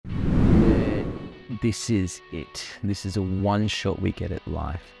this is it. This is a one shot we get at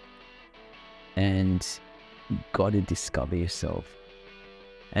life. And you got to discover yourself.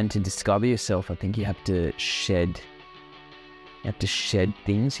 And to discover yourself, I think you have to shed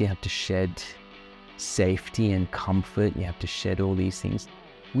things. You have to shed safety and comfort. You have to shed all these things.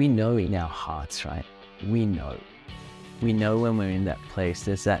 We know in our hearts, right? We know when we're in that place,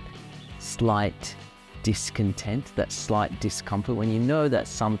 there's that slight discontent, that slight discomfort, when you know that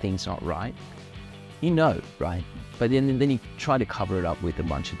something's not right. You know, right? But then you try to cover it up with a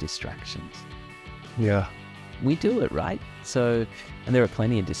bunch of distractions. Yeah. We do it, right? So, and there are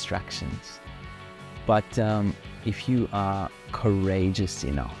plenty of distractions. But if you are courageous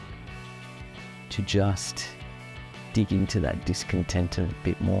enough to just dig into that discontent a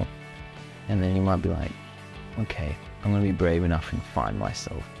bit more, and then you might be like, okay, I'm going to be brave enough and find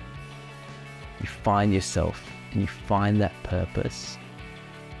myself. You find yourself and you find that purpose.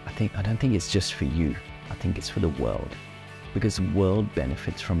 I don't think it's just for you. I think it's for the world, because the world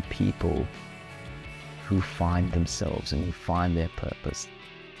benefits from people who find themselves and who find their purpose.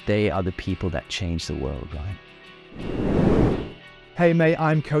 They are the people that change the world, right? Hey mate,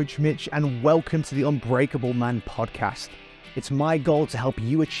 I'm Coach Mitch and welcome to the Unbreakable Man podcast. It's my goal to help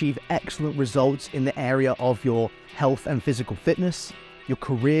you achieve excellent results in the area of your health and physical fitness, your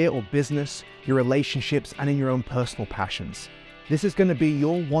career or business, your relationships, and in your own personal passions. This is going to be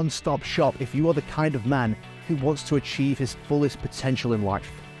your one-stop shop if you are the kind of man who wants to achieve his fullest potential in life.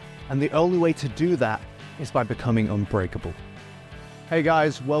 And the only way to do that is by becoming unbreakable. Hey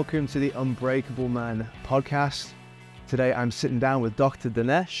guys, welcome to the Unbreakable Man podcast. Today I'm sitting down with Dr.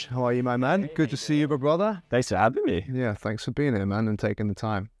 Dinesh. How are you, my man? Good to see you, my brother. Thanks for having me. Yeah, thanks for being here, man, and taking the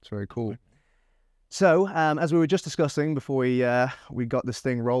time. It's very cool. So, as we were just discussing before we got this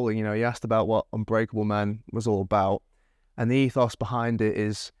thing rolling, you asked about what Unbreakable Man was all about. And the ethos behind it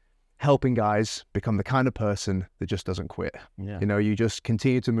is helping guys become the kind of person that just doesn't quit. Yeah. You just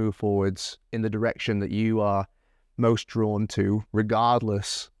continue to move forwards in the direction that you are most drawn to,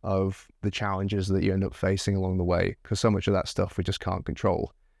 regardless of the challenges that you end up facing along the way. Because so much of that stuff we just can't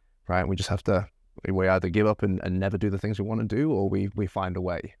control, right? We just have to, we either give up and never do the things we want to do, or we find a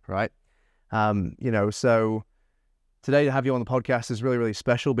way, right? So today to have you on the podcast is really, really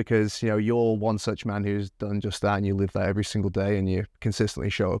special because, you're one such man who's done just that, and you live that every single day and you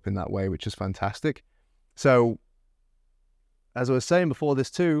consistently show up in that way, which is fantastic. So as I was saying before this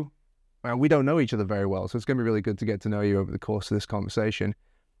too, we don't know each other very well. So it's going to be really good to get to know you over the course of this conversation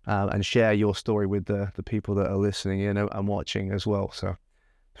and share your story with the people that are listening in and watching as well. So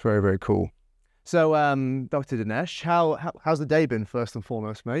it's very, very cool. So, Dr. Dinesh, how's the day been, first and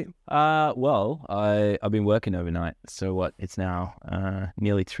foremost, mate? Well, I've been working overnight. So it's now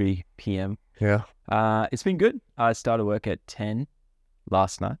nearly 3 p.m. Yeah. It's been good. I started work at 10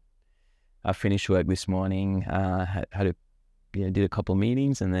 last night. I finished work this morning, did a couple of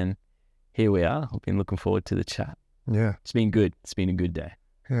meetings, and then here we are. I've been looking forward to the chat. Yeah. It's been good. It's been a good day.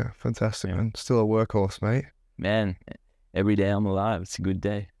 Yeah, fantastic, man. Still a workhorse, mate. Man, every day I'm alive. It's a good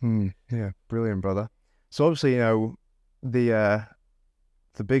day. Yeah, brilliant, brother. So obviously, the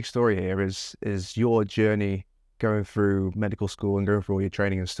big story here is your journey going through medical school and going through all your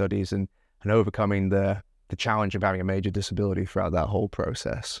training and studies and overcoming the challenge of having a major disability throughout that whole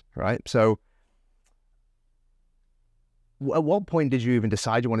process, right? So at what point did you even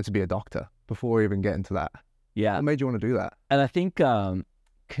decide you wanted to be a doctor before we even get into that? Yeah. What made you want to do that? And I think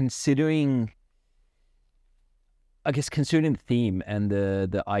considering the theme and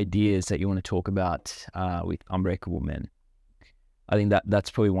the ideas that you want to talk about with Unbreakable Men, I think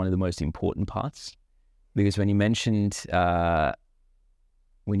that's probably one of the most important parts, because when you mentioned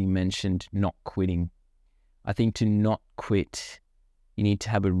not quitting, I think to not quit, you need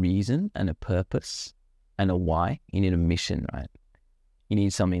to have a reason and a purpose and a why. You need a mission, right? You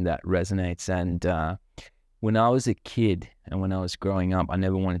need something that resonates. And when I was a kid and when I was growing up, I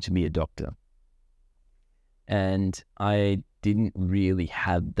never wanted to be a doctor. And I didn't really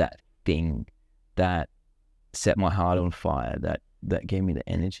have that thing that set my heart on fire, that gave me the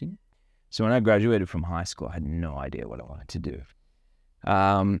energy. So when I graduated from high school, I had no idea what I wanted to do.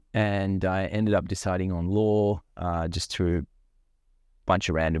 And I ended up deciding on law just through a bunch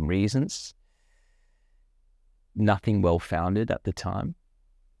of random reasons. Nothing well-founded at the time.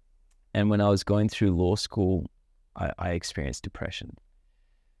 And when I was going through law school, I experienced depression.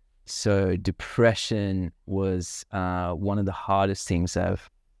 So depression was one of the hardest things I've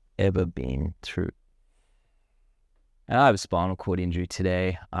ever been through. And I have a spinal cord injury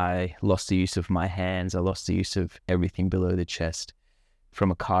today. I lost the use of my hands. I lost the use of everything below the chest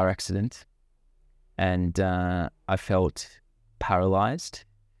from a car accident. And I felt paralyzed.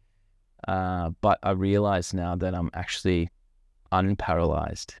 But I realize now that I'm actually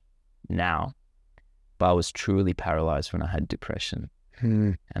unparalyzed now, but I was truly paralyzed when I had depression.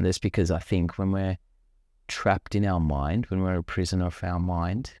 And that's because I think when we're trapped in our mind, when we're a prisoner of our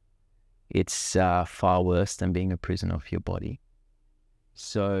mind, it's far worse than being a prisoner of your body.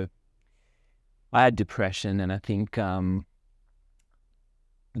 So I had depression, and I think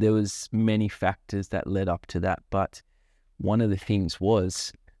there was many factors that led up to that. But one of the things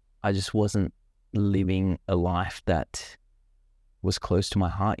was I just wasn't living a life that was close to my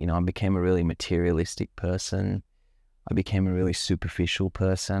heart. You know, I became a really materialistic person. I became a really superficial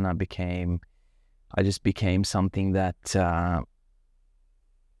person. I just became something that, I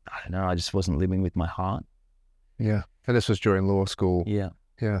don't know, I just wasn't living with my heart. Yeah. And this was during law school. Yeah.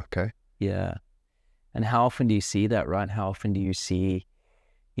 Yeah. Okay. Yeah. And how often do you see that, right? How often do you see,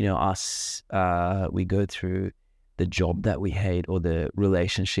 you know, us, we go through the job that we hate, or the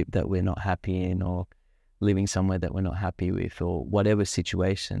relationship that we're not happy in, or living somewhere that we're not happy with, or whatever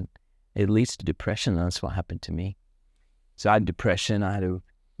situation, it leads to depression. And that's what happened to me. So I had depression. I had a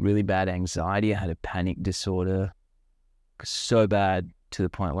really bad anxiety. I had a panic disorder, so bad to the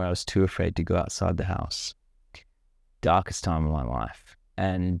point where I was too afraid to go outside the house. Darkest time of my life.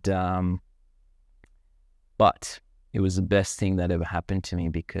 And, but it was the best thing that ever happened to me,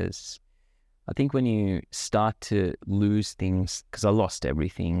 because I think when you start to lose things, because I lost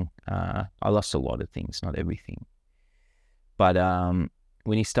everything, I lost a lot of things, not everything. But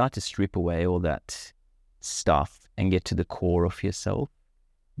when you start to strip away all that stuff and get to the core of yourself,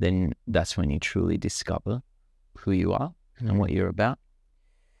 then that's when you truly discover who you are and what you're about.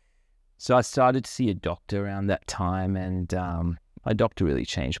 So I started to see a doctor around that time, and my doctor really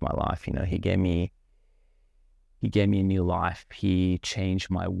changed my life. You know, he gave me a new life. He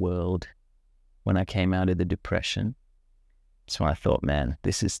changed my world when I came out of the depression. So I thought, man,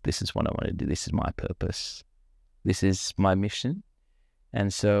 this is what I want to do. This is my purpose. This is my mission.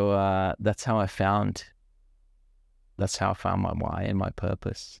 And so that's how I found my why and my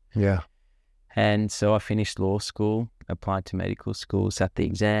purpose. Yeah. And so I finished law school, applied to medical school, sat the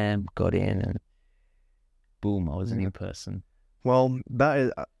exam, got in, and boom, I was a new person. Well, that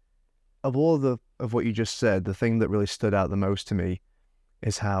is, of what you just said, the thing that really stood out the most to me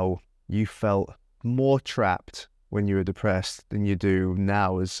is how you felt more trapped when you were depressed than you do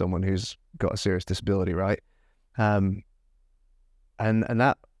now as someone who's got a serious disability, right? And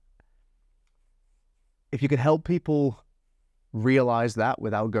that, if you could help people realize that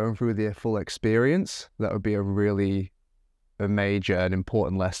without going through the full experience, that would be a major and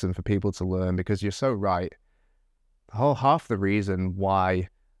important lesson for people to learn, because you're so right. Half the reason why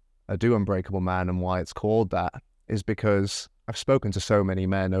I do Unbreakable Man and why it's called that is because I've spoken to so many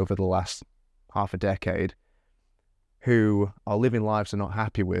men over the last half a decade who are living lives they're not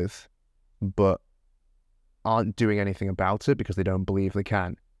happy with, but aren't doing anything about it because they don't believe they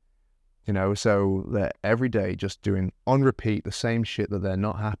can. You know, so they're every day just doing on repeat the same shit that they're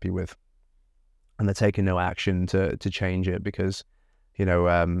not happy with, and they're taking no action to change it because, you know,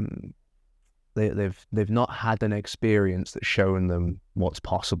 they've not had an experience that's shown them what's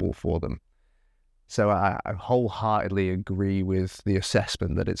possible for them. So I wholeheartedly agree with the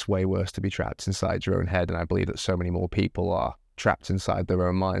assessment that it's way worse to be trapped inside your own head, and I believe that so many more people are trapped inside their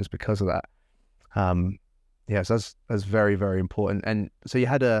own minds because of that. Yes, that's very, very important. And so you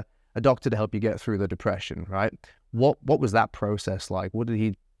had a doctor to help you get through the depression, right? What was that process like? What did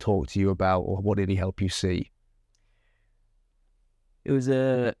he talk to you about, or what did he help you see? It was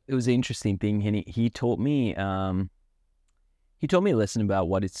an interesting thing. He taught me a lesson about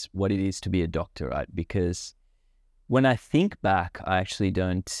what it is to be a doctor, right? Because when I think back, I actually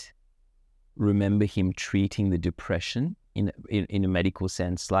don't remember him treating the depression in a medical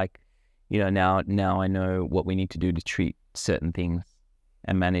sense. Like, you know, now I know what we need to do to treat certain things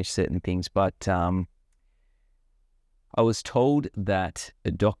and manage certain things. But I was told that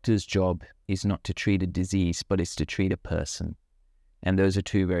a doctor's job is not to treat a disease, but it's to treat a person. And those are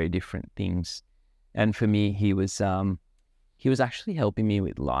two very different things. And for me, he was actually helping me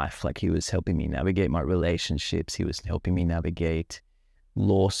with life. Like, he was helping me navigate my relationships. He was helping me navigate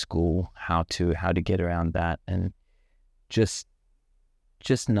law school, how to get around that, and just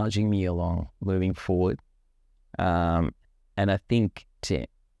nudging me along, moving forward. And I think to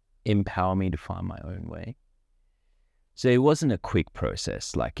empower me to find my own way. So it wasn't a quick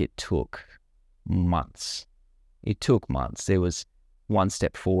process. Like, it took months. There was one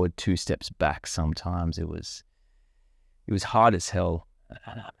step forward, two steps back. Sometimes it was hard as hell.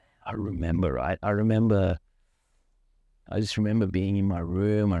 I remember, right? I just remember being in my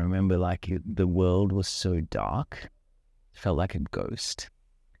room. I remember the world was so dark. It felt like a ghost.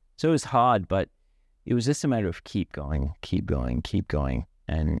 So it was hard, but it was just a matter of keep going, keep going, keep going.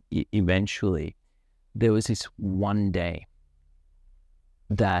 And eventually there was this one day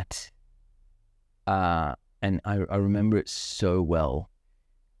that, and I remember it so well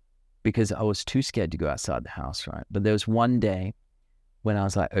because I was too scared to go outside the house, right? But there was one day when I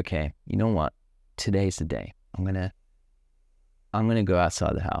was like, okay, you know what? Today's the day. I'm gonna go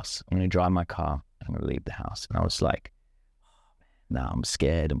outside the house. I'm gonna drive my car. I'm gonna leave the house. And I was like, no, I'm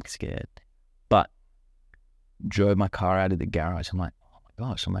scared. But drove my car out of the garage. I'm like, oh my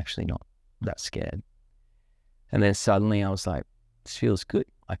gosh, I'm actually not that scared. And then suddenly I was like, this feels good.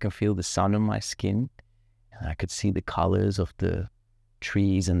 I can feel the sun on my skin, and I could see the colors of the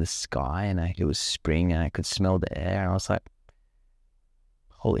trees and the sky, and it was spring, and I could smell the air. And I was like,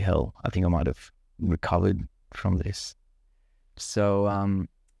 holy hell, I think I might have recovered from this. So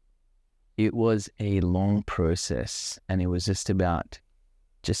it was a long process, and it was just about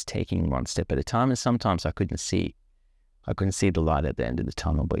just taking one step at a time. And sometimes I couldn't see the light at the end of the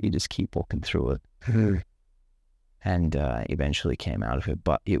tunnel, but you just keep walking through it. And eventually came out of it.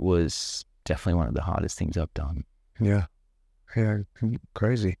 But it was definitely one of the hardest things I've done. Yeah.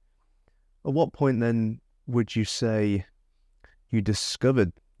 Crazy. At what point then would you say you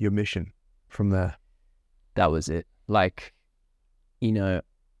discovered your mission from there? That was it. Like, you know,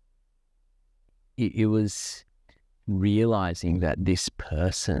 it was realizing that this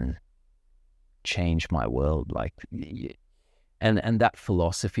person changed my world. Like, and that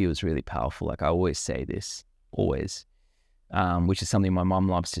philosophy was really powerful. Like, I always say this, which is something my mom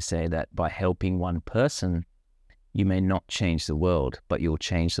loves to say, that by helping one person, you may not change the world, but you'll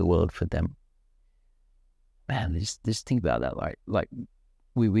change the world for them. Man, just think about that. Like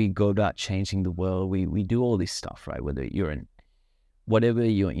we go about changing the world. We do all this stuff, right? Whether whatever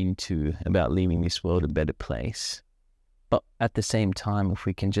you're into about leaving this world a better place. But at the same time, if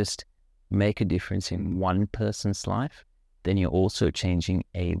we can just make a difference in one person's life, then you're also changing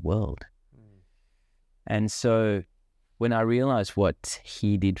a world. And so when I realized what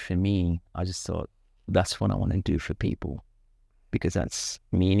he did for me, I just thought, that's what I want to do for people, because that's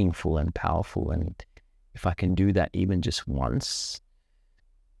meaningful and powerful. And if I can do that even just once,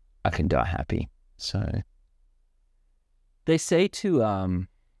 I can die happy. So they say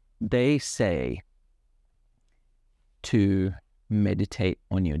to meditate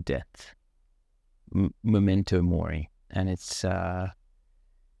on your death, memento mori. And it's not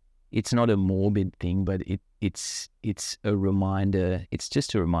a morbid thing, but it's a reminder. It's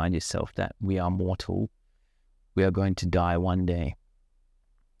just to remind yourself that we are mortal. We are going to die one day.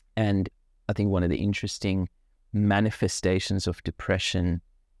 And I think one of the interesting manifestations of depression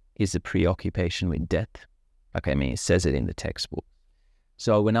is the preoccupation with death. Okay, I mean, it says it in the textbook.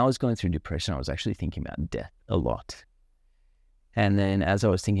 So when I was going through depression, I was actually thinking about death a lot. And then as I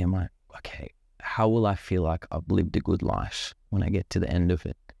was thinking, I'm like, okay, how will I feel like I've lived a good life when I get to the end of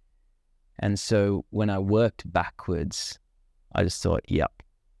it? And so when I worked backwards, I just thought, yep,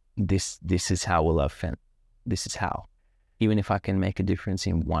 this is how will I feel. This is how. Even if I can make a difference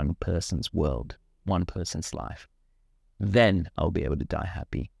in one person's world, one person's life, then I'll be able to die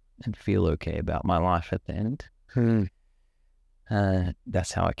happy and feel okay about my life at the end.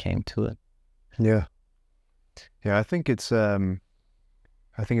 That's how I came to it. Yeah. I think it's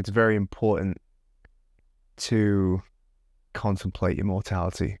very important to contemplate your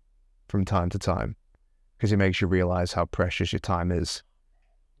mortality from time to time, because it makes you realize how precious your time is.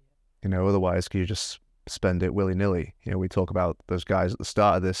 Otherwise, you just spend it willy-nilly. We talk about those guys at the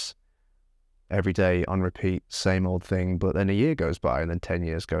start of this, every day on repeat, same old thing, but then a year goes by, and then 10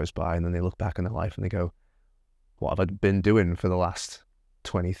 years goes by, and then they look back on their life and they go, what have I been doing for the last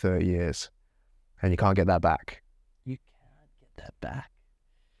 20, 30 years? And you can't get that back. You can't get that back.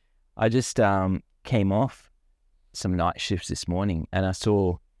 I just came off some night shifts this morning, and I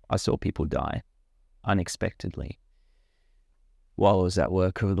saw people die unexpectedly while I was at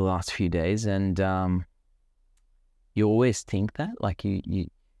work over the last few days. And you always think that, like, you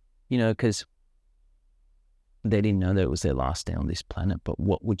know, because they didn't know that it was their last day on this planet, but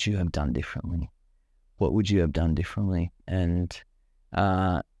what would you have done differently? What would you have done differently? And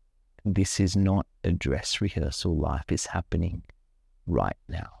this is not a dress rehearsal. Life is happening right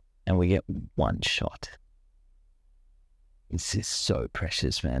now, and we get one shot. This is so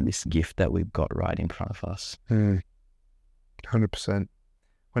precious, man. This gift that we've got right in front of us. 100%.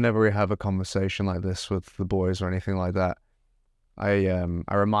 Whenever we have a conversation like this with the boys or anything like that, I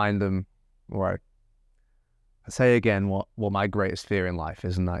remind them, or I say again what my greatest fear in life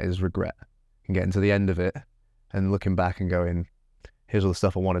is, and that is regret. And getting to the end of it and looking back and going, here's all the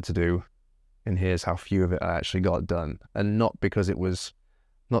stuff I wanted to do, and here's how few of it I actually got done. And not because it was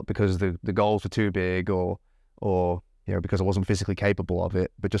not because the goals were too big or because I wasn't physically capable of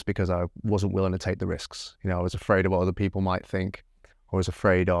it, but just because I wasn't willing to take the risks. I was afraid of what other people might think, or was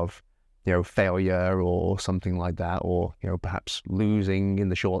afraid of failure or something like that, or perhaps losing in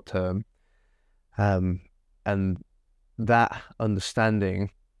the short term. And that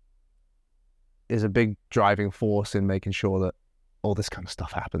understanding is a big driving force in making sure that all this kind of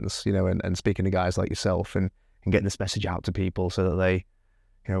stuff happens, and speaking to guys like yourself and getting this message out to people so that they,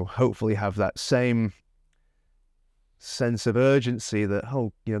 hopefully have that same sense of urgency that,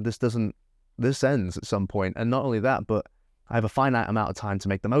 this ends at some point. And not only that, but I have a finite amount of time to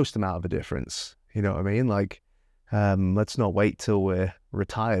make the most amount of a difference. You know what I mean? Like, let's not wait till we're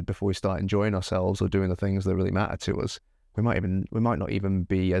retired before we start enjoying ourselves or doing the things that really matter to us. We might not even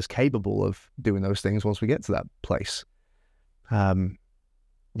be as capable of doing those things once we get to that place.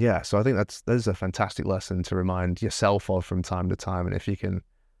 So I think that's a fantastic lesson to remind yourself of from time to time. And if you can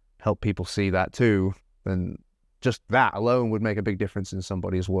help people see that too, then just that alone would make a big difference in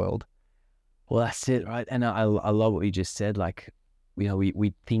somebody's world. Well, that's it, right? And I love what you just said. Like,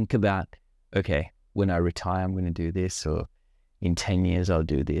 we think about, okay, when I retire, I'm going to do this, or in 10 years, I'll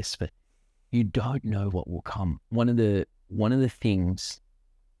do this, but you don't know what will come. One of the things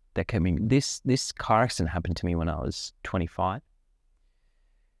that came in, this car accident happened to me when I was 25.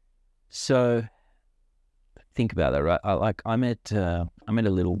 So think about that, right? I met a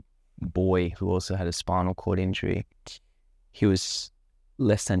little boy who also had a spinal cord injury. He was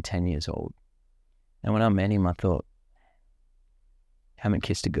less than 10 years old. And when I met him, I thought, you haven't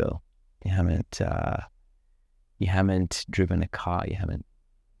kissed a girl. You haven't driven a car. You haven't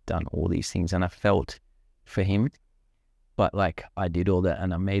done all these things. And I felt for him, but like I did all that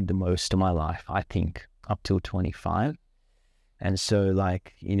and I made the most of my life, I think, up till 25. And so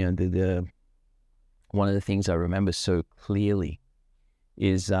like, the one of the things I remember so clearly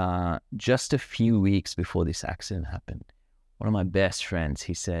is just a few weeks before this accident happened, one of my best friends,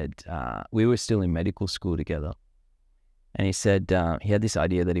 he said, we were still in medical school together. And he said he had this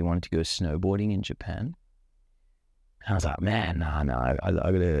idea that he wanted to go snowboarding in Japan. And I was like, man, no, I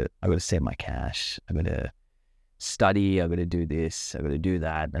gotta save my cash. I gotta study. I gotta do this. I gotta do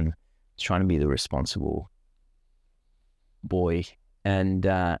that. And I was trying to be the responsible boy. And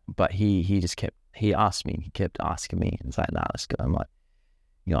but he kept asking me. It's like, nah, let's go. I'm like,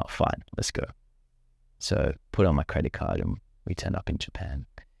 fine, let's go. So put on my credit card and we turned up in Japan.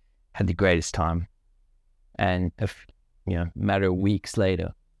 Had the greatest time. And matter of weeks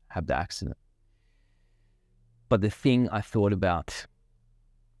later, had the accident. But the thing I thought about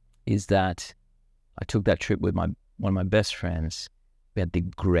is that I took that trip with one of my best friends. We had the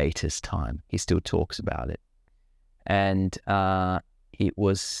greatest time. He still talks about it. And it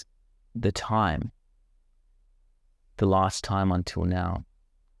was the last time until now,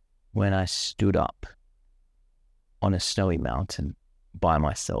 when I stood up on a snowy mountain by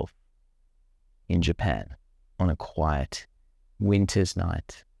myself in Japan on a quiet winter's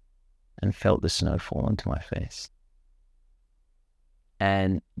night and felt the snow fall onto my face.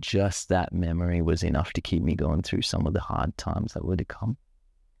 And just that memory was enough to keep me going through some of the hard times that were to come.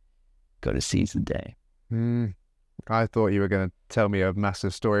 Got to seize the day. I thought you were going to tell me a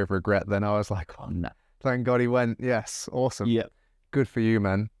massive story of regret then. I was like, oh, no. Thank God he went. Yes, awesome. Yeah. Good for you,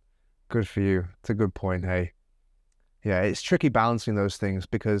 man. Good for you. It's a good point, hey. Yeah, it's tricky balancing those things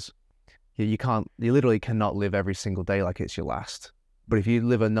because you literally cannot live every single day like it's your last. But if you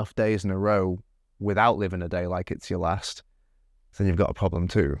live enough days in a row without living a day like it's your last, then you've got a problem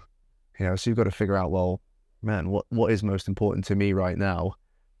too. So you've got to figure out, well, man, what is most important to me right now?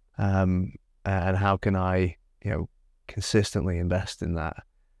 And how can I, consistently invest in that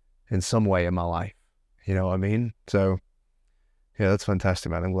in some way in my life? You know what I mean? So yeah, that's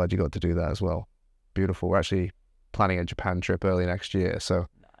fantastic, man. I'm glad you got to do that as well. Beautiful. We're actually planning a Japan trip early next year, so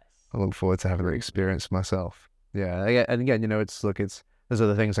nice. I look forward to having the experience myself. Yeah, and again, there's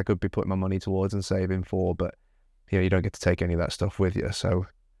other things I could be putting my money towards and saving for, but you don't get to take any of that stuff with you. So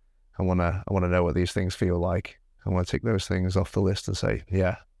I wanna know what these things feel like. I want to tick those things off the list and say,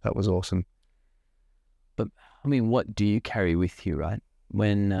 yeah, that was awesome. But I mean, what do you carry with you, right?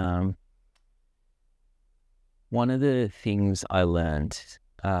 When one of the things I learned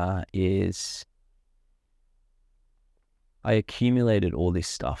is I accumulated all this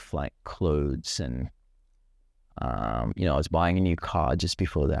stuff like clothes and, I was buying a new car just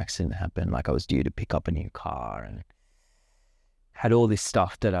before the accident happened. Like I was due to pick up a new car and had all this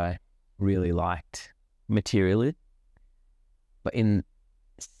stuff that I really liked materially. But in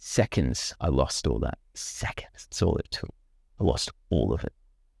seconds, I lost all that. Seconds, that's all it took. I lost all of it.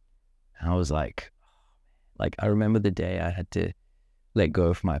 And I was like I remember the day I had to let go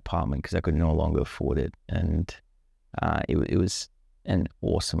of my apartment because I could no longer afford it. And it was an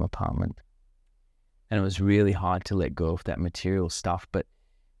awesome apartment. And it was really hard to let go of that material stuff. But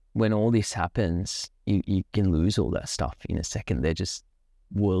when all this happens, you can lose all that stuff in a second. They're just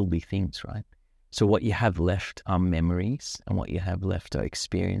worldly things, right? So what you have left are memories, and what you have left are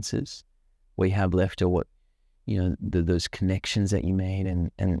experiences. What you have left are what, those connections that you made,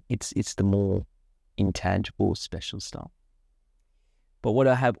 and it's the more intangible, special stuff. But what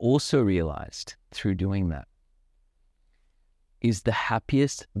I have also realized through doing that is the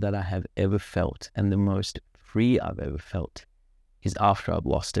happiest that I have ever felt and the most free I've ever felt is after I've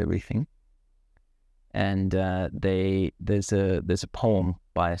lost everything. And there's a poem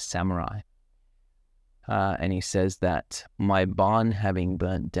by a samurai, and he says that my barn having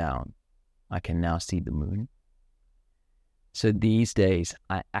burnt down, I can now see the moon. So these days,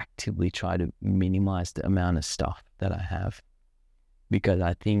 I actively try to minimize the amount of stuff that I have, because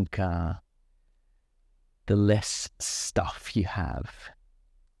I think the less stuff you have,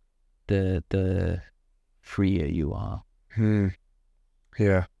 the freer you are.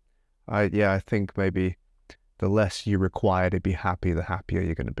 Yeah. I think maybe the less you require to be happy, the happier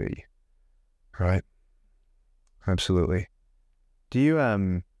you're going to be. Right? Absolutely. Do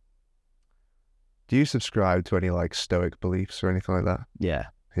you subscribe to any like Stoic beliefs or anything like that? Yeah.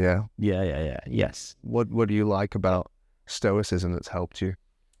 Yeah. Yes. What do you like about Stoicism that's helped you?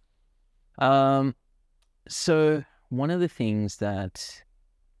 So one of the things that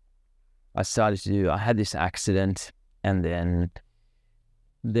I started to do, I had this accident, and then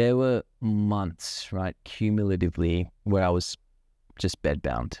there were months, right, cumulatively, where I was just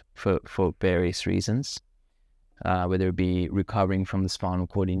bedbound for various reasons, whether it be recovering from the spinal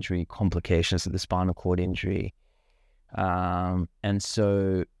cord injury, complications of the spinal cord injury. And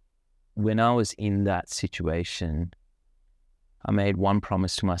so when I was in that situation, I made one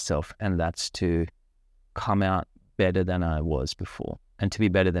promise to myself, and that's to come out better than I was before, and to be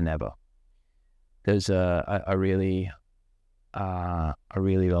better than ever. There's I really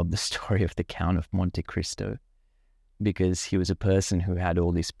love the story of the Count of Monte Cristo, because he was a person who had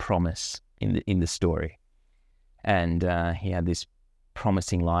all this promise in the story, and he had this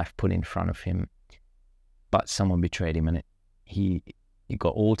promising life put in front of him, but someone betrayed him, and he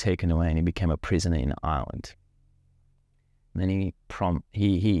got all taken away, and he became a prisoner in an island. And then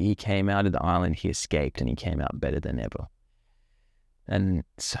he came out of the island, he escaped, and he came out better than ever. And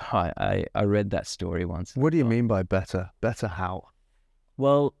so I read that story once. What do you mean by better? Better how?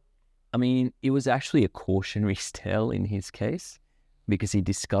 Well, I mean, it was actually a cautionary tale in his case, because he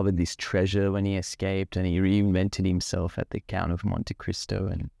discovered this treasure when he escaped, and he reinvented himself at the Count of Monte Cristo,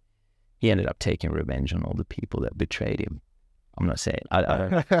 and he ended up taking revenge on all the people that betrayed him. I'm not saying I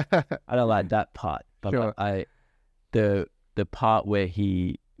don't like that part, but Sure. the part where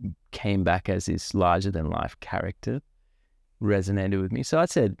he came back as this larger than life character resonated with me. So I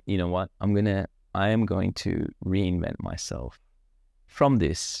said, you know what, I am going to reinvent myself from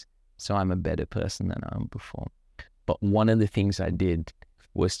this, so I'm a better person than I am before. But one of the things I did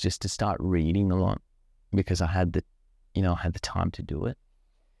was just to start reading a lot, because I had the time to do it.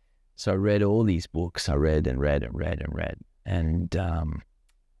 So I read all these books. I read and read and read and read. And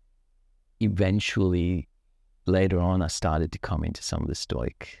eventually, later on, I started to come into some of the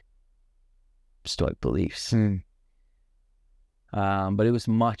Stoic beliefs. But it was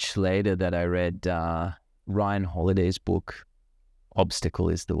much later that I read Ryan Holiday's book, Obstacle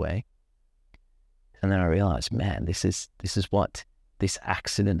is the Way. And then I realized, man, this is what this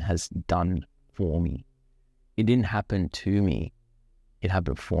accident has done for me. It didn't happen to me. It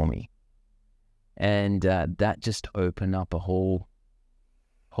happened for me. And that just opened up a whole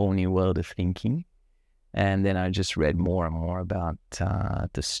new world of thinking. And then I just read more and more about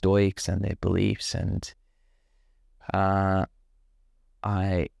the Stoics and their beliefs, and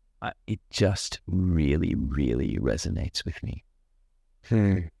it just really, really resonates with me.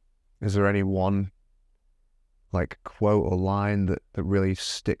 Is there any one like quote or line that really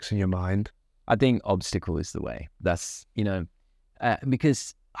sticks in your mind? I think obstacle is the way. That's,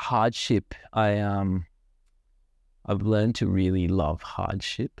 because hardship, I've learned to really love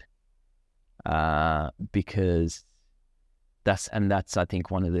hardship, because that's I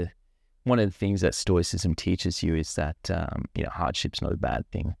think one of the things that Stoicism teaches you is that hardship's not a bad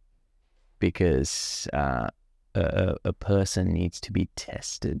thing, because a person needs to be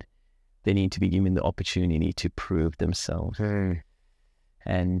tested. They need to be given the opportunity to prove themselves.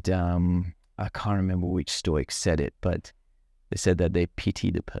 And I can't remember which Stoic said it, but they said that they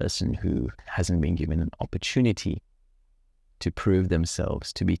pity the person who hasn't been given an opportunity to prove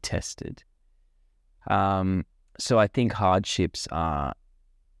themselves, to be tested. So I think hardships are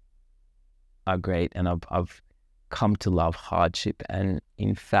great, and I've come to love hardship. And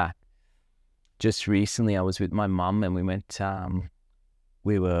in fact, just recently I was with my mum and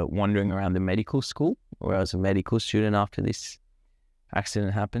we were wandering around the medical school, where I was a medical student after this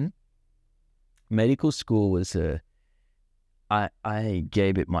accident happened. Medical school was I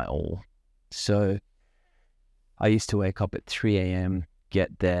gave it my all. So I used to wake up at 3 a.m.,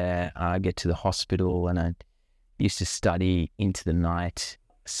 get there, get to the hospital, and I used to study into the night,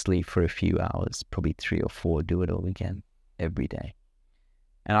 sleep for a few hours, probably 3 or 4, do it all again every day.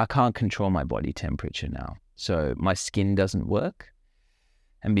 And I can't control my body temperature now. So my skin doesn't work.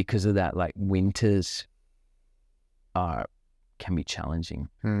 And because of that, like winters can be challenging.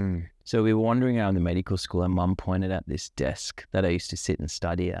 So we were wandering around the medical school and Mum pointed at this desk that I used to sit and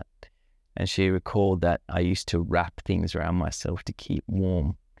study at. And she recalled that I used to wrap things around myself to keep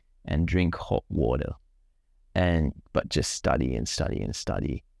warm and drink hot water, but just study and study and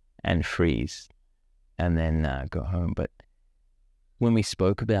study and freeze and then go home. But when we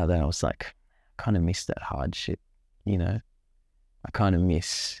spoke about that, I was like, I kind of miss that hardship, you know? I kind of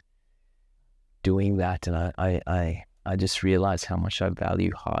miss doing that. And I just realized how much I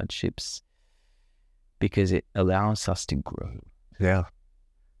value hardships because it allows us to grow. Yeah,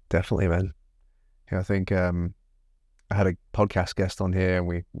 definitely, man. Yeah, I think I had a podcast guest on here and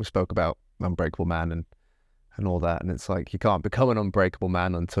we spoke about Unbreakable Man and all that. And it's like, you can't become an unbreakable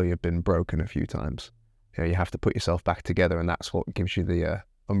man until you've been broken a few times. You know, you have to put yourself back together, and that's what gives you the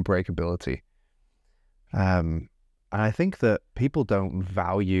unbreakability. And I think that people don't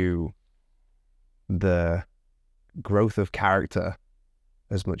value the growth of character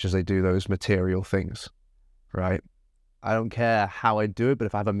as much as they do those material things, right? I don't care how I do it, but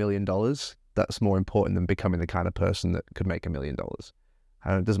if I have $1 million, that's more important than becoming the kind of person that could make $1 million.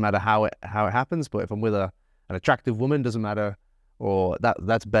 It doesn't matter how it happens, but if I'm with an attractive woman, doesn't matter, or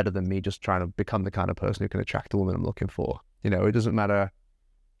that's better than me just trying to become the kind of person who can attract the woman I'm looking for. You know, it doesn't matter.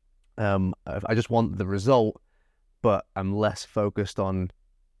 I just want the result, but I'm less focused on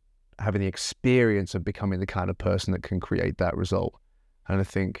having the experience of becoming the kind of person that can create that result. And I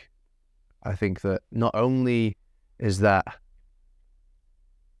think that not only is that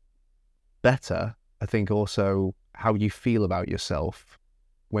better, I think also how you feel about yourself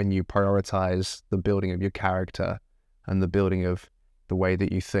when you prioritize the building of your character and the building of the way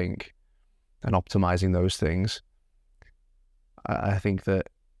that you think and optimizing those things. I think that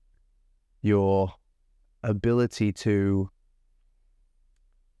your ability to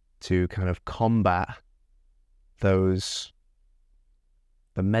kind of combat the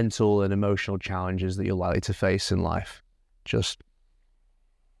mental and emotional challenges that you're likely to face in life, just,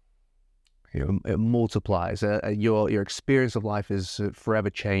 you know, it multiplies. Your experience of life is forever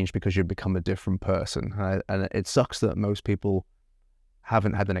changed because you've become a different person. And it sucks that most people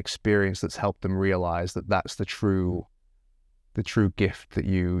haven't had an experience that's helped them realize that that's the true gift that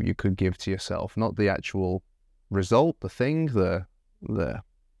you could give to yourself, not the actual result, the thing, the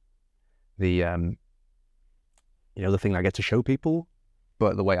thing I get to show people,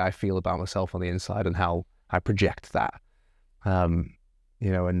 but the way I feel about myself on the inside and how I project that.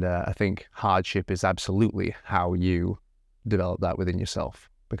 I think hardship is absolutely how you develop that within yourself,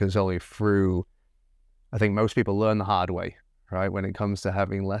 because only through, I think most people learn the hard way, right? When it comes to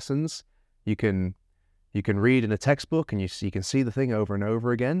having lessons, you can read in a textbook and you can see the thing over and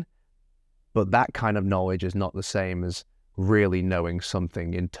over again, but that kind of knowledge is not the same as really knowing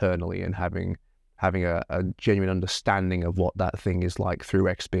something internally and having a genuine understanding of what that thing is like through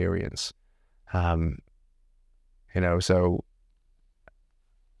experience. So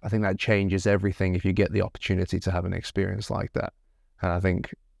I think that changes everything if you get the opportunity to have an experience like that. And I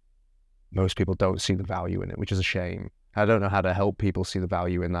think most people don't see the value in it, which is a shame. I don't know how to help people see the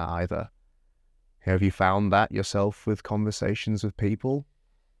value in that either. Have you found that yourself with conversations with people?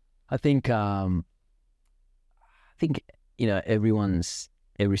 I think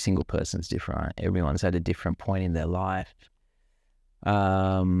every single person's different. Everyone's at a different point in their life,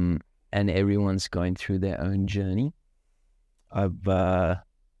 and everyone's going through their own journey. I've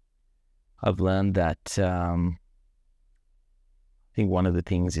learned that I think one of the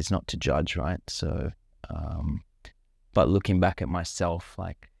things is not to judge, right? So, but looking back at myself,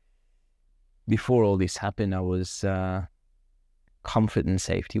 like before all this happened, I was comfort and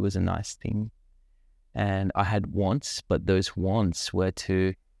safety was a nice thing. And I had wants, but those wants were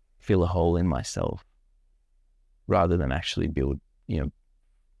to fill a hole in myself rather than actually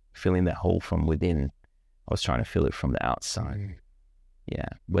filling that hole from within. I was trying to fill it from the outside. Yeah.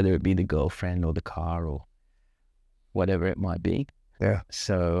 Whether it be the girlfriend or the car or whatever it might be. Yeah.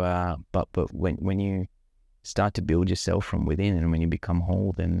 So, but when you start to build yourself from within. And when you become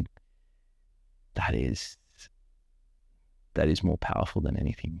whole, then that is more powerful than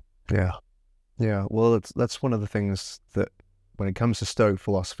anything. Yeah. Yeah. Well, that's one of the things that when it comes to Stoic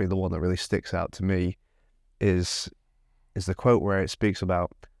philosophy, the one that really sticks out to me is the quote where it speaks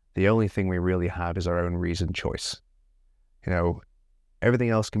about the only thing we really have is our own reasoned choice. Everything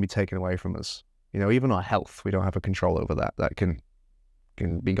else can be taken away from us. Even our health, we don't have a control over that. That can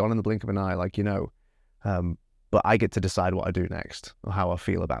be gone in the blink of an eye, but I get to decide what I do next or how I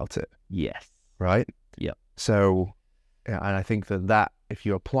feel about it. Yes. Right? Yep. So, yeah, and I think that if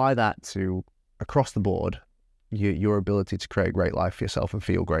you apply that to across the board, your ability to create a great life for yourself and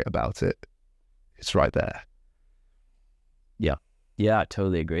feel great about it, it's right there. Yeah, I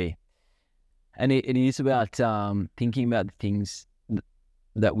totally agree. And it is about thinking about the things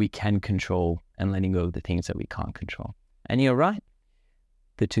that we can control and letting go of the things that we can't control. And you're right.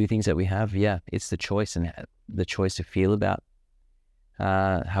 The two things that we have, it's the choice, and the choice to feel about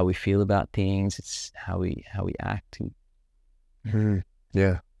how we feel about things. It's how we act.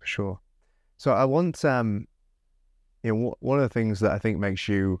 Yeah, for sure. So I want, one of the things that I think makes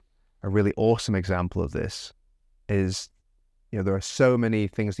you a really awesome example of this is, there are so many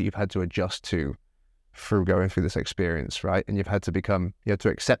things that you've had to adjust to through going through this experience, right? And you have to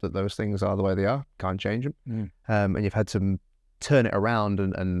accept that those things are the way they are, can't change them. And you've had to turn it around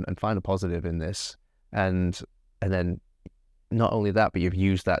and find a positive in this. And then not only that, but you've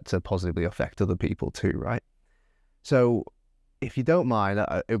used that to positively affect other people too, right? So if you don't mind,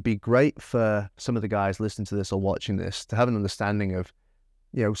 it would be great for some of the guys listening to this or watching this to have an understanding of,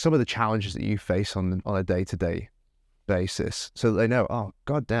 some of the challenges that you face on a day-to-day basis, so that they know, oh,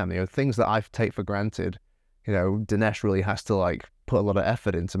 goddamn, things that I take for granted, Dinesh really has to put a lot of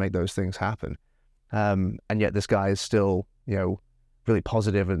effort in to make those things happen. And yet this guy is still, really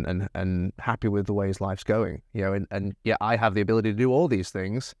positive and happy with the way his life's going, and yet I have the ability to do all these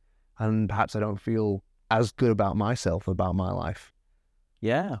things, and perhaps I don't feel as good about myself, about my life.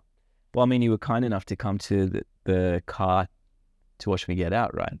 Yeah. Well, I mean, you were kind enough to come to the car to watch me get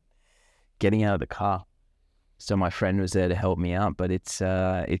out, right? Getting out of the car. So my friend was there to help me out, but it's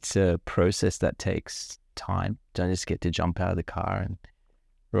a process that takes time. Don't just get to jump out of the car and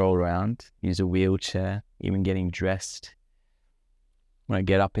roll around, use a wheelchair, even getting dressed. When I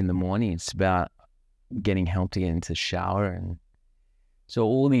get up in the morning, it's about getting help to get into the shower. And so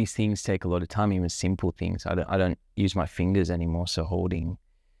all these things take a lot of time, even simple things. I don't use my fingers anymore. So holding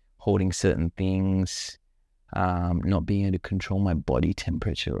certain things, not being able to control my body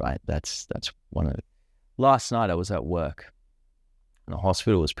temperature, right? That's one of the... Last night I was at work and the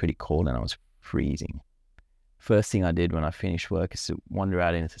hospital was pretty cold and I was freezing. First thing I did when I finished work is to wander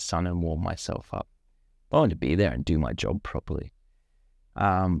out into the sun and warm myself up. I wanted to be there and do my job properly.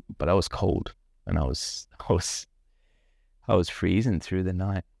 But I was cold and I was freezing through the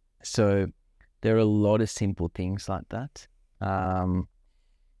night. So there are a lot of simple things like that.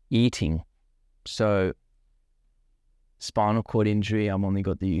 Eating. So spinal cord injury, I've only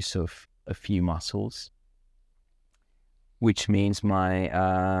got the use of a few muscles, which means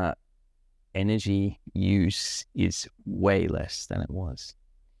my energy use is way less than it was,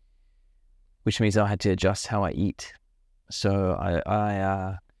 which means I had to adjust how I eat. So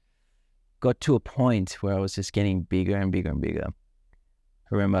I got to a point where I was just getting bigger and bigger and bigger. I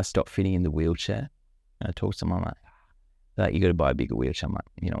remember I stopped fitting in the wheelchair and I talked to my mum like, you got to buy a bigger wheelchair. I'm like,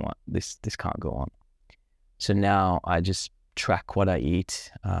 you know what, this can't go on. So now I just track what I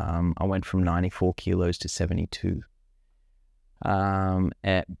eat. I went from 94 kilos to 72.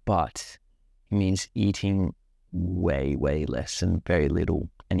 But it means eating way, way less and very little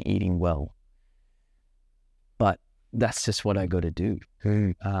and eating well. But that's just what I got to do.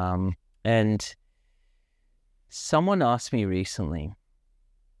 And someone asked me recently,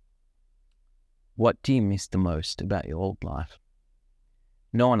 what do you miss the most about your old life?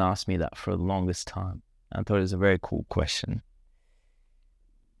 No one asked me that for the longest time. I thought it was a very cool question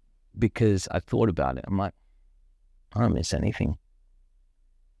because I thought about it. I'm like, I don't miss anything.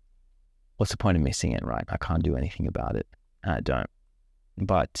 What's the point of missing it, right? I can't do anything about it. I don't.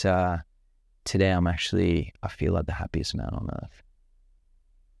 But today I feel like the happiest man on earth.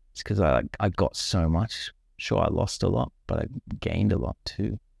 It's because I got so much. Sure, I lost a lot, but I gained a lot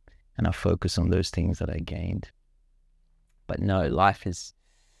too. And I focus on those things that I gained. But no, life is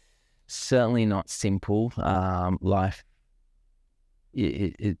certainly not simple. Life,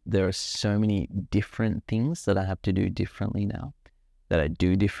 there are so many different things that I have to do differently now, that I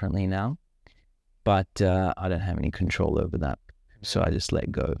do differently now. But I don't have any control over that. So I just let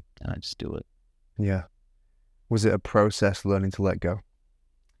go and I just do it. Yeah. Was it a process learning to let go?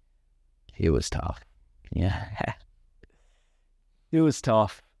 It was tough. Yeah. It was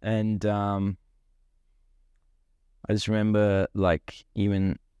tough. And I just remember like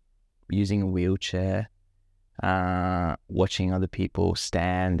even using a wheelchair, watching other people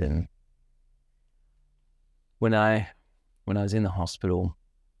stand. And when I was in the hospital,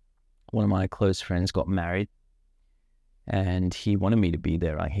 one of my close friends got married and he wanted me to be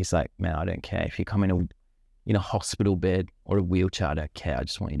there. Like, he's like, man, I don't care if you come in a hospital bed or a wheelchair, I don't care. I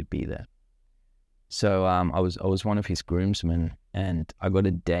just want you to be there. So I was one of his groomsmen, and I got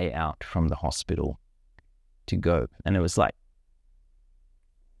a day out from the hospital to go, and it was like,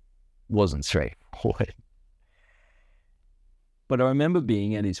 wasn't straightforward. But I remember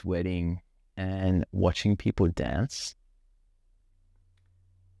being at his wedding and watching people dance,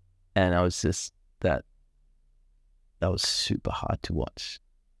 and I was just that was super hard to watch.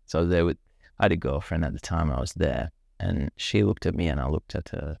 So I was there I had a girlfriend at the time, and I was there, and she looked at me and I looked at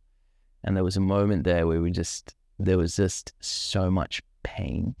her. And there was a moment there where there was just so much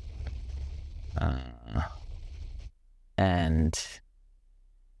pain. And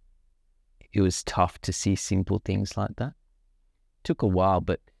it was tough to see simple things like that. Took a while,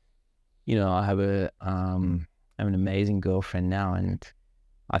 but, I have an amazing girlfriend now, and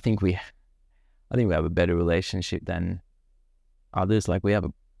I think we have a better relationship than others. Like, we have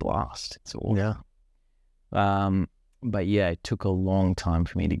a blast. It's awesome. Yeah. But yeah, it took a long time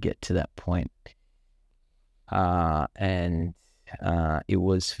for me to get to that point. And it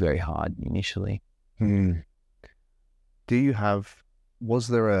was very hard initially. Was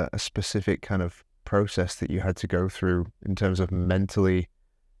there a specific kind of process that you had to go through in terms of mentally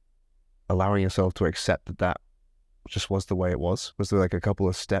allowing yourself to accept that just was the way it was? Was there like a couple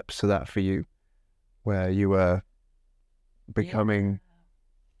of steps to that for you where you were becoming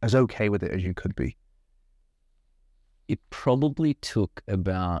as okay with it as you could be? It probably took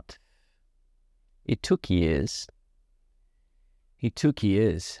years. It took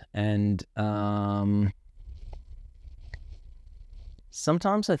years. And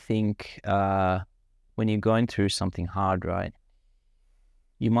sometimes I think when you're going through something hard, right,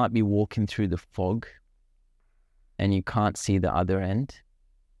 you might be walking through the fog and you can't see the other end,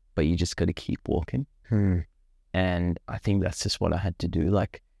 but you just got to keep walking. And I think that's just what I had to do.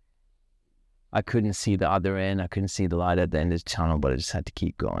 Like, I couldn't see the other end. I couldn't see the light at the end of the tunnel, but I just had to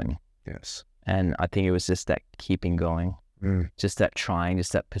keep going. Yes. And I think it was just that keeping going, just that trying,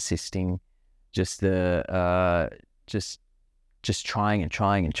 just that persisting, just the just trying and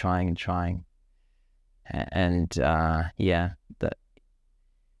trying and trying and trying. And that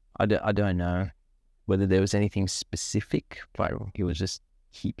I don't know whether there was anything specific, but it was just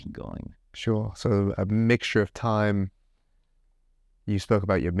keeping going. Sure. So a mixture of time. You spoke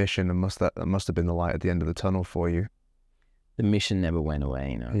about your mission, and that must have been the light at the end of the tunnel for you. The mission never went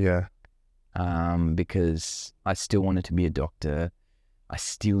away, Yeah. Because I still wanted to be a doctor. I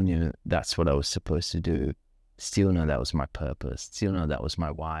still knew that's what I was supposed to do. Still know that was my purpose. Still know that was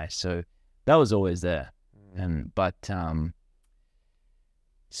my why. So that was always there.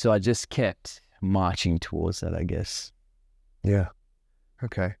 So I just kept marching towards that, I guess. Yeah.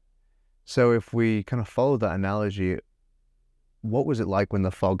 Okay. So if we kind of follow that analogy, what was it like when the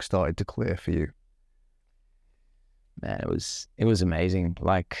fog started to clear for you? Man, it was amazing.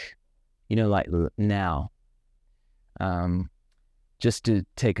 Like, like now, just to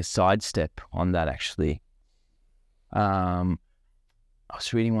take a sidestep on that, actually, I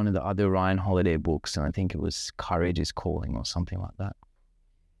was reading one of the other Ryan Holiday books, and I think it was Courage is Calling or something like that.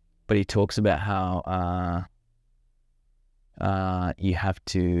 But he talks about how you have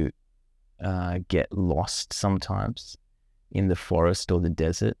to get lost sometimes in the forest or the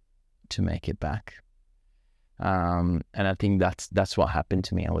desert to make it back. And I think that's what happened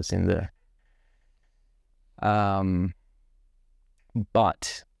to me. I was in the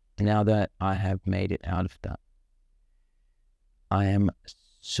but now that I have made it out of that, I am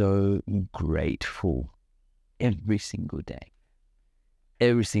so grateful every single day.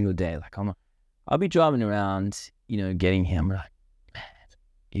 Every single day. Like, I'll be driving around, getting here. I'm like, man,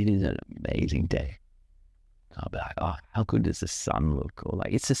 it is an amazing day. I'll be like, oh, how good does the sun look? Or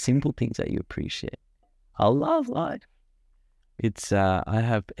like, it's the simple things that you appreciate. I love life. I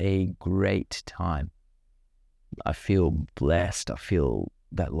have a great time. I feel blessed. I feel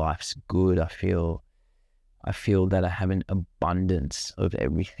that life's good. I feel that I have an abundance of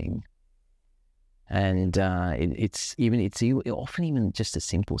everything. And it's often even just the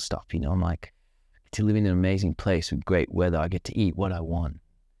simple stuff, I'm like, to live in an amazing place with great weather. I get to eat what I want.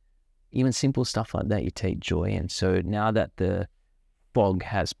 Even simple stuff like that you take joy in. So now that the fog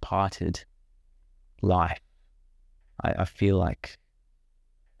has parted, life, I feel like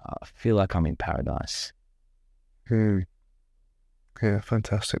I'm in paradise. Hmm. Yeah,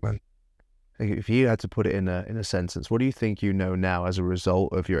 fantastic, man. If you had to put it in a sentence, what do you think you know now as a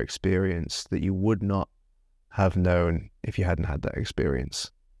result of your experience that you would not have known if you hadn't had that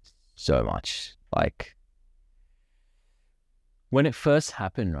experience? So much. Like when it first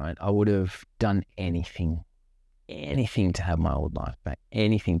happened, right, I would have done anything to have my old life back,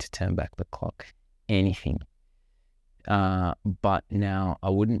 anything to turn back the clock, anything. But now I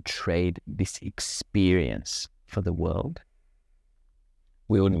wouldn't trade this experience for the world.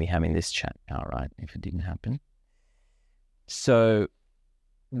 We wouldn't be having this chat now, right, if it didn't happen. So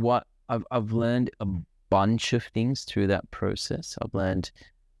what I've learned a bunch of things through that process. I've learned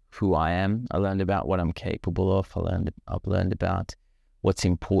who I am. I learned about what I'm capable of. I've learned about what's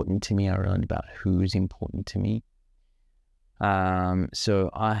important to me. I learned about who's important to me. So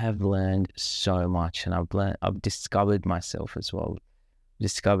I have learned so much, and I've discovered myself as well,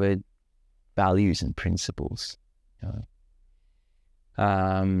 discovered values and principles. You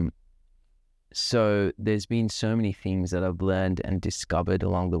know? So there's been so many things that I've learned and discovered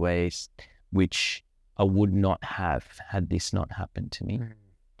along the ways, which I would not have had this not happened to me.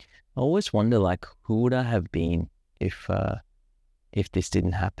 I always wonder, like, who would I have been if this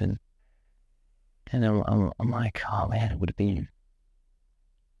didn't happen? And I'm like, oh man, it would have been,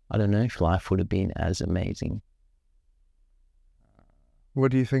 I don't know if life would have been as amazing.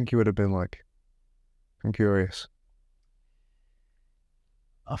 What do you think you would have been like? I'm curious.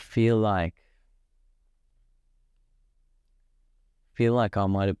 I feel like I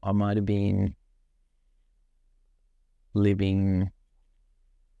might have been living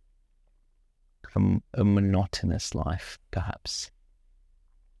a monotonous life, perhaps.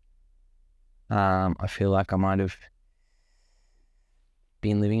 I feel like I might have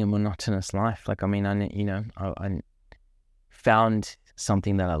been living a monotonous life. Like, I mean, I found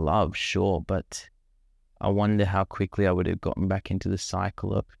something that I love, sure, but I wonder how quickly I would have gotten back into the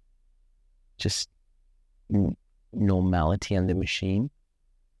cycle of just normality and the machine.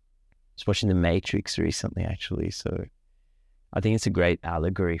 I was watching The Matrix recently, actually, so I think it's a great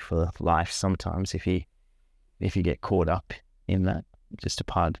allegory for life sometimes if you get caught up in that, just a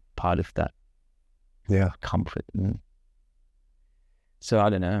part of that comfort. And so I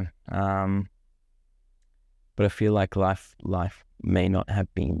don't know, but I feel like life may not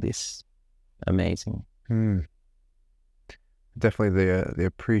have been this amazing. Definitely the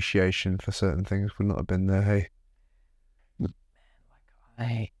appreciation for certain things would not have been there.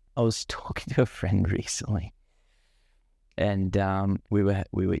 Hey, I was talking to a friend recently, and we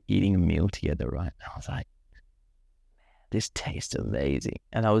were eating a meal together, right? And I was like, this tastes amazing,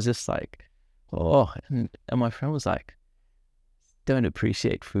 and I was just like, oh, and my friend was like, don't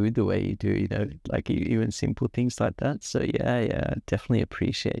appreciate food the way you do, you know, like even simple things like that. So yeah, definitely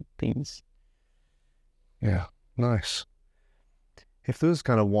appreciate things. Yeah, nice. If there was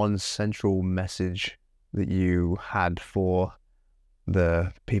kind of one central message that you had for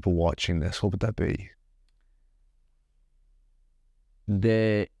the people watching this, what would that be?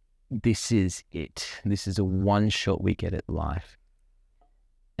 This is it. This is a one shot we get at life,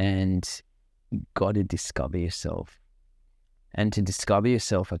 and you got to discover yourself. And to discover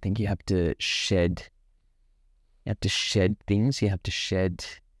yourself, I think you have to shed. You have to shed things. You have to shed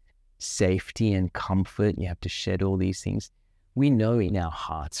safety and comfort. You have to shed all these things. We know in our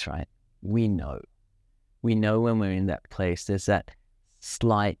hearts, right? We know when we're in that place, there's that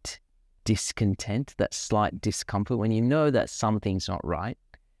slight discontent, that slight discomfort when you know that something's not right.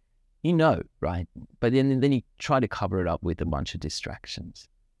 You know, right? But then you try to cover it up with a bunch of distractions.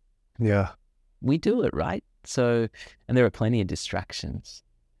 Yeah. We do it, right? So, and there are plenty of distractions.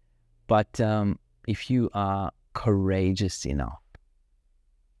 But if you are courageous enough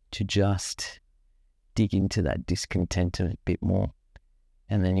to just dig into that discontent a bit more,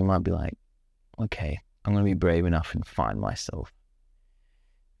 and then you might be like, okay, I'm going to be brave enough and find myself.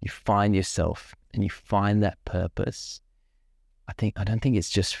 You find yourself and you find that purpose. I don't think it's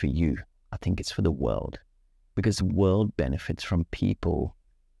just for you. I think it's for the world, because the world benefits from people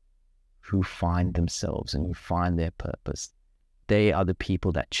who find themselves and who find their purpose. They are the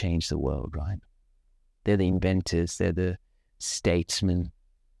people that change the world, right? They're the inventors. They're the statesmen.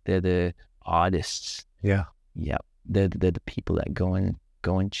 They're the artists. Yeah. Yep. They're the people that go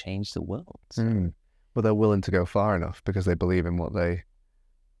and change the world. So. Well, they're willing to go far enough because they believe in what they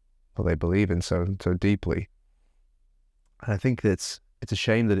believe in so deeply. And I think it's a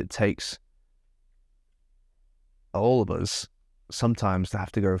shame that it takes all of us sometimes to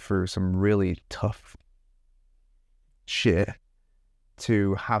have to go through some really tough shit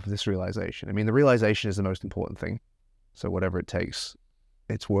to have this realization. I mean, the realization is the most important thing. So whatever it takes,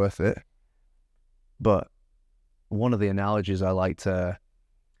 it's worth it. But one of the analogies I like to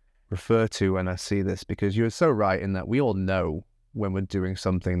refer to when I see this, because you're so right in that we all know when we're doing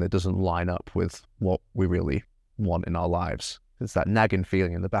something that doesn't line up with what we really want in our lives. It's that nagging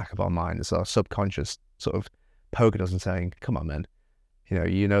feeling in the back of our mind. It's our subconscious sort of poking us and saying, come on, man,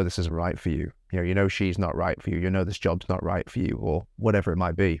 you know this isn't right for you. You know she's not right for you. You know this job's not right for you, or whatever it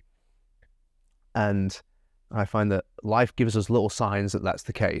might be. And I find that life gives us little signs that that's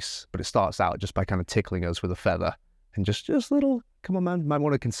the case, but it starts out just by kind of tickling us with a feather and just little, come on, man, might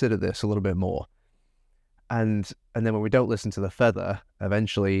want to consider this a little bit more. And then when we don't listen to the feather,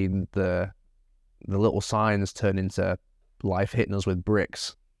 eventually the little signs turn into life hitting us with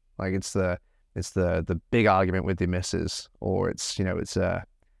bricks. Like it's the big argument with the missus, or it's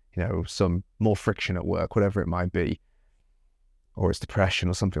some more friction at work, whatever it might be, or it's depression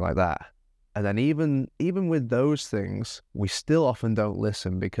or something like that. And then even with those things, we still often don't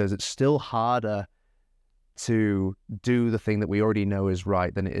listen, because it's still harder to do the thing that we already know is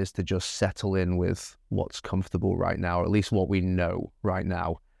right than it is to just settle in with what's comfortable right now, or at least what we know right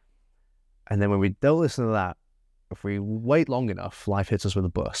now. And then when we don't listen to that, if we wait long enough, life hits us with a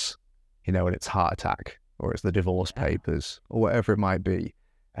bus, and it's heart attack, or it's the divorce papers, or whatever it might be.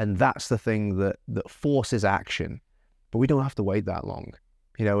 And that's the thing that forces action. But we don't have to wait that long,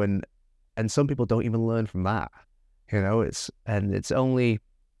 and some people don't even learn from that. It's only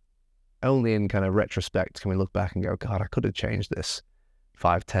in kind of retrospect can we look back and go, God, I could have changed this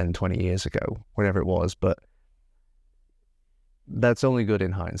 5, 10, 20 years ago, whatever it was. But that's only good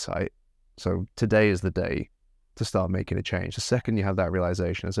in hindsight. So today is the day to start making a change. The second you have that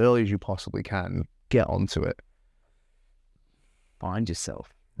realization, as early as you possibly can, get onto it. Find yourself.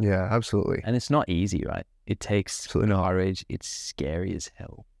 Yeah, absolutely. And it's not easy, right? It takes courage. It's scary as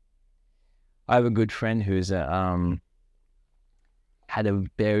hell. I have a good friend who's had a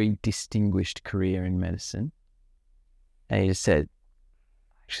very distinguished career in medicine. And he just said,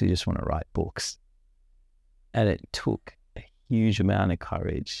 I actually just want to write books. And it took a huge amount of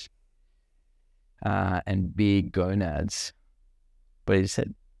courage and big gonads. But he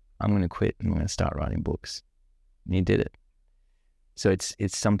said, I'm going to quit and I'm going to start writing books. And he did it. So it's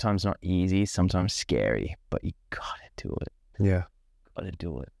sometimes not easy, sometimes scary, but you got to do it. Yeah. Got to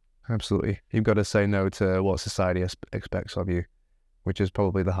do it. Absolutely. You've got to say no to what society expects of you, which is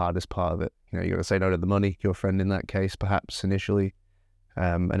probably the hardest part of it. You've got to say no to the money, your friend in that case, perhaps initially,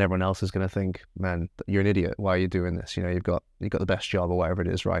 and everyone else is going to think, man, you're an idiot. Why are you doing this? You've got the best job or whatever it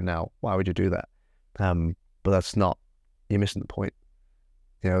is right now. Why would you do that? But that's not, you're missing the point.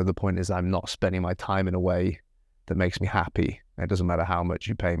 The point is I'm not spending my time in a way that makes me happy. It doesn't matter how much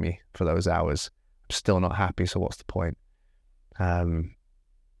you pay me for those hours. I'm still not happy. So what's the point?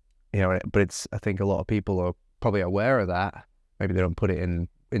 But I think a lot of people are probably aware of that. Maybe they don't put it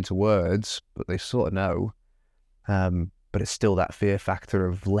into words, but they sort of know. But it's still that fear factor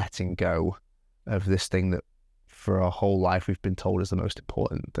of letting go of this thing that for our whole life we've been told is the most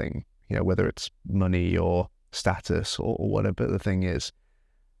important thing, whether it's money or status or whatever the thing is.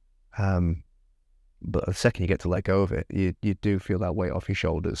 But the second you get to let go of it, you do feel that weight off your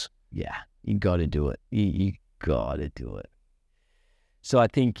shoulders. Yeah, you got to do it. You got to do it. So I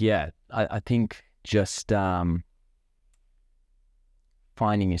think, I think just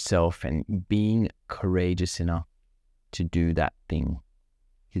finding yourself and being courageous enough to do that thing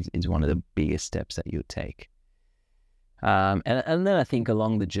is one of the biggest steps that you'll take. And then I think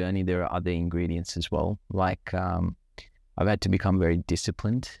along the journey, there are other ingredients as well. Like I've had to become very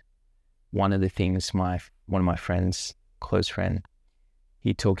disciplined. One of the things one of my friends, close friend,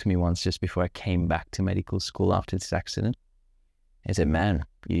 he talked to me once just before I came back to medical school after this accident. He said, man,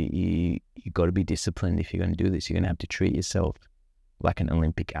 you got to be disciplined if you're going to do this. You're going to have to treat yourself like an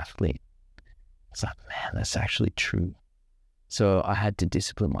Olympic athlete. I was like, man, that's actually true. So I had to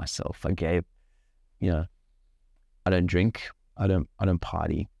discipline myself. I gave, I don't drink. I don't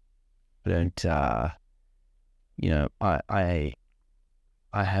party. I don't,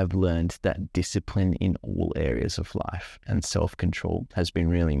 I have learned that discipline in all areas of life and self-control has been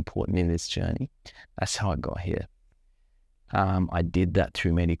really important in this journey. That's how I got here. I did that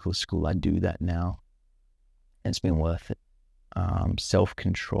through medical school. I do that now. It's been worth it.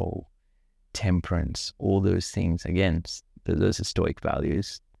 Self-control, temperance, all those things. Again, those are Stoic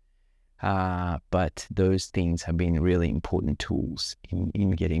values. But those things have been really important tools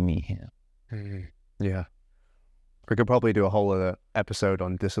in getting me here. Mm-hmm. Yeah. We could probably do a whole other episode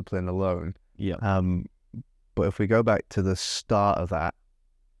on discipline alone. Yeah. But if we go back to the start of that,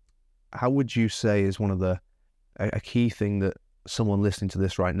 how would you say is one of a key thing that someone listening to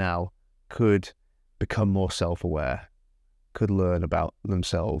this right now could become more self-aware, could learn about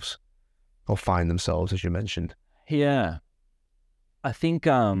themselves or find themselves, as you mentioned? Yeah. I think,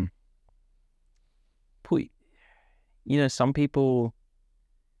 put, some people,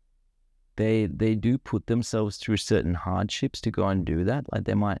 they do put themselves through certain hardships to go and do that. Like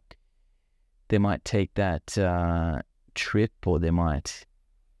they might take that trip, or they might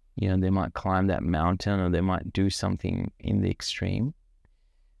climb that mountain, or they might do something in the extreme.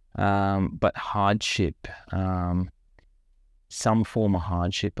 But hardship, some form of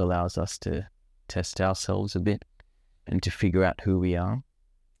hardship allows us to test ourselves a bit and to figure out who we are.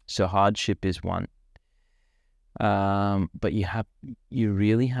 So hardship is one. But you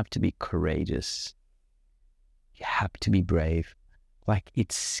really have to be courageous. You have to be brave. Like,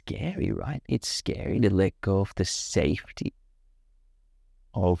 it's scary, right? It's scary to let go of the safety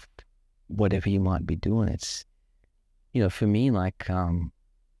of whatever you might be doing. It's, for me, like, when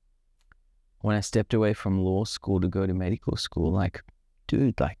I stepped away from law school to go to medical school, like,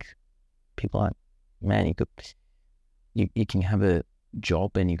 dude, like, people are like, man, you can have a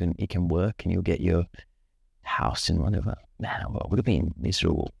job and you can work and you'll get your house and whatever. Man, well, we've been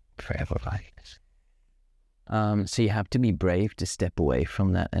miserable forever, right? So you have to be brave to step away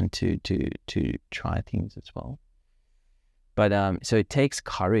from that and to try things as well. But so it takes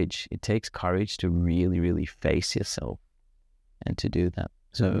courage. It takes courage to really, really face yourself and to do that.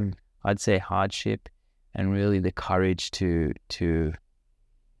 So I'd say hardship, and really the courage to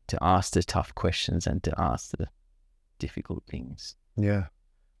ask the tough questions and to ask the difficult things. Yeah.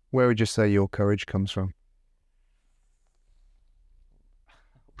 Where would you say your courage comes from?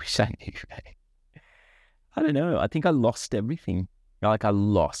 Wish I knew. I don't know. I think I lost everything. Like, I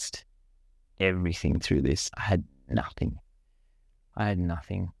lost everything through this. I had nothing.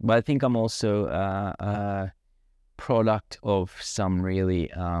 But I think I'm also a product of some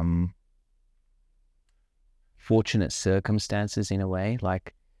really fortunate circumstances in a way.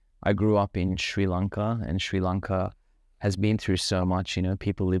 Like, I grew up in Sri Lanka, and Sri Lanka has been through so much.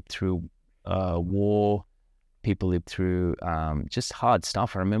 People lived through war. People lived through just hard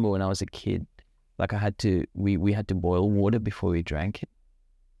stuff. I remember when I was a kid, like, we had to boil water before we drank it.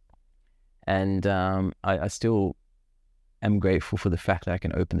 And I still am grateful for the fact that I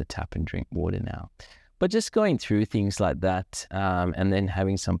can open the tap and drink water now. But just going through things like that, and then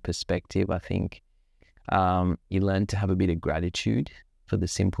having some perspective, I think you learn to have a bit of gratitude for the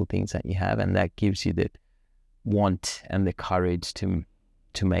simple things that you have, and that gives you the want and the courage to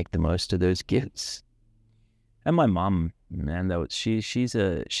make the most of those gifts. And my mum, man, she's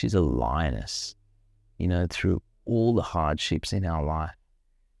a lioness, through all the hardships in our life.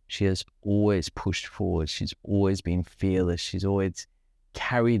 She has always pushed forward. She's always been fearless. She's always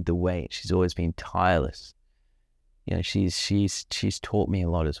carried the weight. She's always been tireless. She's taught me a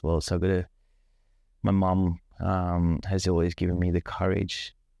lot as well. So my mum has always given me the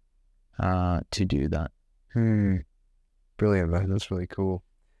courage to do that. Brilliant, man. That's really cool.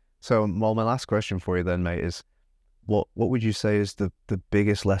 So, well, my last question for you then, mate, is what would you say is the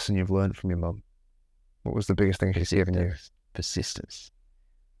biggest lesson you've learned from your mum? What was the biggest thing she's given you? Persistence.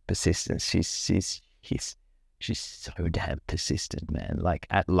 She's so damn persistent, man. Like,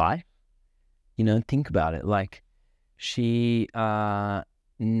 at life, think about it. Like, she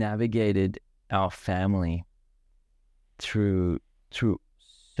navigated our family through so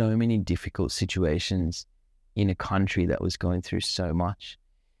many difficult situations in a country that was going through so much.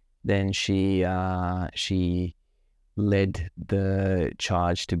 Then she led the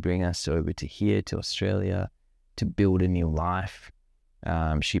charge to bring us over to here, to Australia, to build a new life.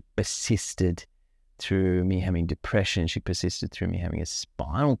 She persisted through me having depression. She persisted through me having a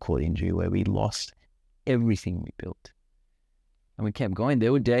spinal cord injury where we lost everything we built. And we kept going.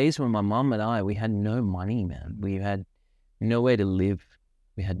 There were days when my mum and we had no money, man. We had nowhere to live.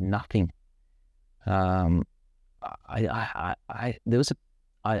 We had nothing. I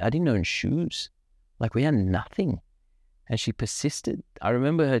didn't own shoes. Like, we had nothing. And she persisted. I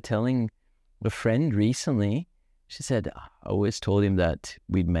remember her telling a friend recently, she said, I always told him that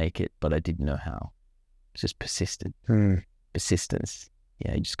we'd make it, but I didn't know how. Just persisted. Persistence.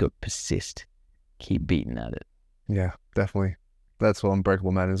 Yeah, you just got to persist. Keep beating at it. Yeah, definitely. That's what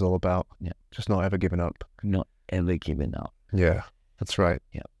Unbreakable Man is all about. Yeah. Just not ever giving up. Not ever giving up. Yeah, that's right.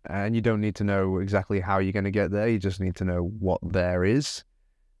 Yeah. And you don't need to know exactly how you're going to get there. You just need to know what there is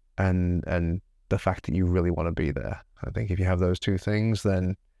and the fact that you really want to be there. I think if you have those two things,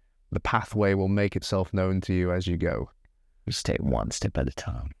 then the pathway will make itself known to you as you go. Just take one step at a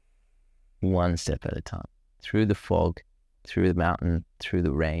time. One step at a time. Through the fog, through the mountain, through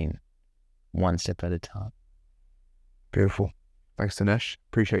the rain. One step at a time. Beautiful. Thanks, Dinesh.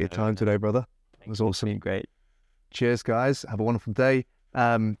 Appreciate your time today, brother. It was awesome. Great. Cheers, guys. Have a wonderful day.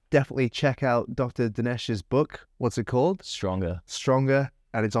 Definitely check out Dr. Dinesh's book. What's it called? Stronger.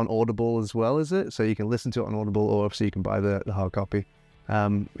 And it's on Audible as well, is it? So you can listen to it on Audible, or obviously you can buy the hard copy.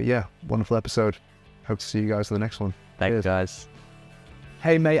 But yeah, wonderful episode. Hope to see you guys for the next one. Thanks, guys.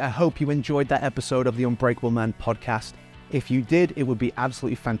 Hey mate, I hope you enjoyed that episode of the Unbreakable Man podcast. If you did, it would be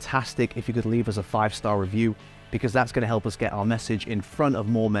absolutely fantastic if you could leave us a 5-star review, because that's going to help us get our message in front of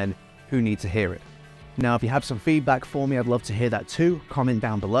more men who need to hear it. Now, if you have some feedback for me, I'd love to hear that too. Comment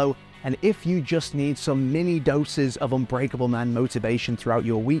down below. And if you just need some mini doses of Unbreakable Man motivation throughout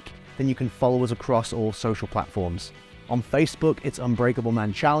your week, then you can follow us across all social platforms. On Facebook, it's Unbreakable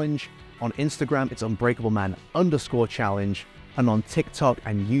Man Challenge. On Instagram, it's Unbreakable Man _challenge. And on TikTok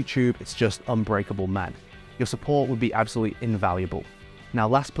and YouTube, it's just Unbreakable Man. Your support would be absolutely invaluable. Now,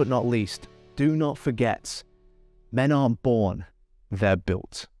 last but not least, do not forget, men aren't born, they're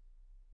built.